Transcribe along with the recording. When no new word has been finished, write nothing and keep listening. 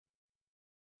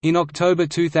In October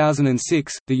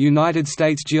 2006, the United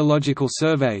States Geological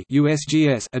Survey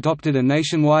 (USGS) adopted a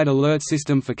nationwide alert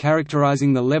system for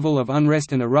characterizing the level of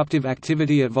unrest and eruptive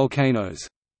activity at volcanoes.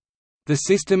 The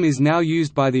system is now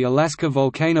used by the Alaska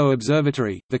Volcano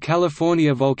Observatory, the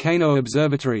California Volcano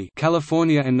Observatory,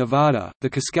 California and Nevada, the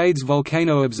Cascades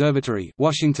Volcano Observatory,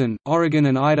 Washington, Oregon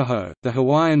and Idaho, the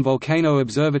Hawaiian Volcano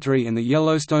Observatory and the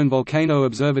Yellowstone Volcano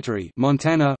Observatory,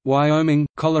 Montana, Wyoming,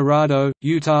 Colorado,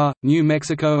 Utah, New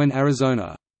Mexico and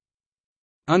Arizona.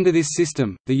 Under this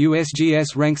system, the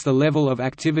USGS ranks the level of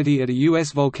activity at a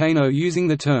U.S. volcano using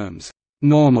the terms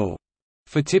normal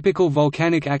for typical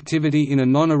volcanic activity in a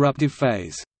non-eruptive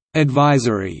phase,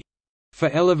 advisory for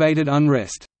elevated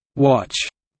unrest, watch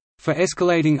for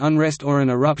escalating unrest or an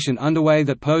eruption underway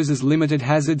that poses limited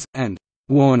hazards, and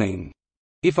warning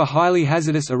if a highly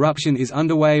hazardous eruption is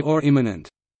underway or imminent.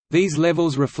 These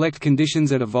levels reflect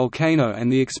conditions at a volcano and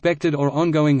the expected or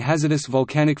ongoing hazardous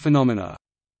volcanic phenomena.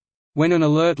 When an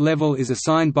alert level is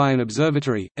assigned by an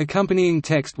observatory, accompanying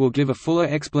text will give a fuller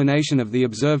explanation of the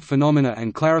observed phenomena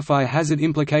and clarify hazard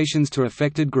implications to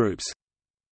affected groups.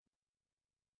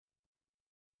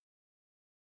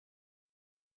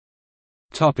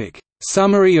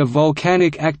 Summary of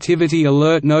volcanic activity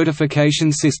alert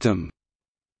notification system.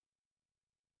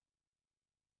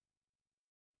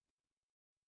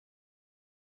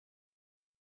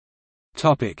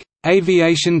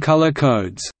 Aviation color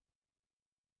codes.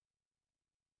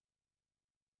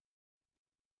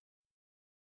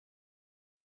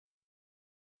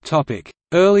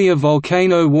 Earlier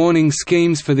volcano warning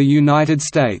schemes for the United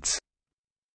States.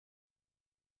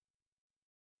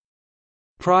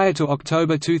 Prior to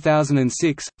October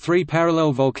 2006, 3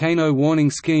 parallel volcano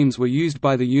warning schemes were used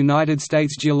by the United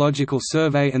States Geological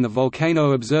Survey and the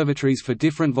volcano observatories for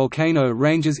different volcano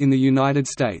ranges in the United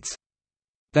States.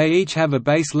 They each have a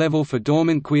base level for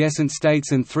dormant quiescent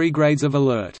states and 3 grades of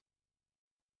alert.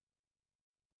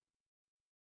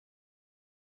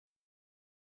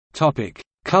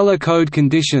 Color code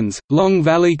conditions, Long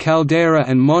Valley Caldera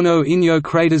and Mono-Inyo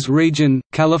Craters Region,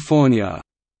 California.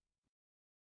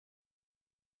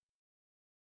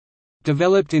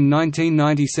 Developed in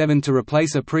 1997 to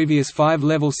replace a previous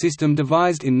 5-level system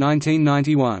devised in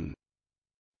 1991.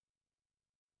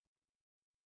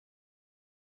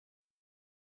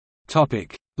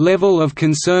 Level of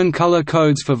concern color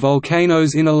codes for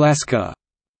volcanoes in Alaska.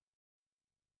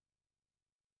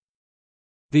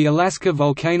 The Alaska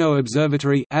Volcano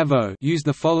Observatory used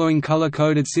the following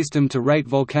color-coded system to rate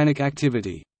volcanic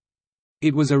activity.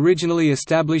 It was originally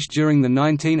established during the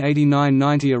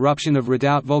 1989–90 eruption of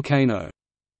Redoubt volcano.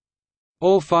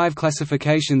 All 5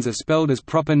 classifications are spelled as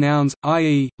proper nouns,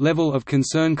 i.e., level of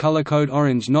concern color code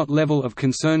orange, not level of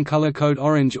concern color code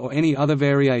orange or any other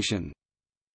variation.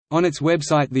 On its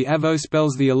website the AVO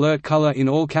spells the alert color in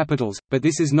all capitals, but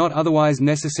this is not otherwise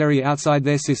necessary outside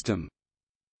their system.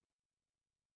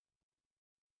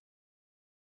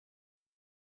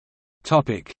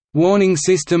 Warning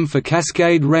system for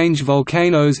Cascade Range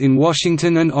volcanoes in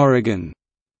Washington and Oregon.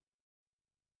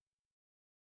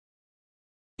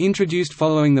 Introduced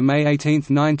following the May 18,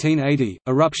 1980,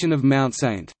 eruption of Mount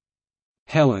St.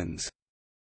 Helens.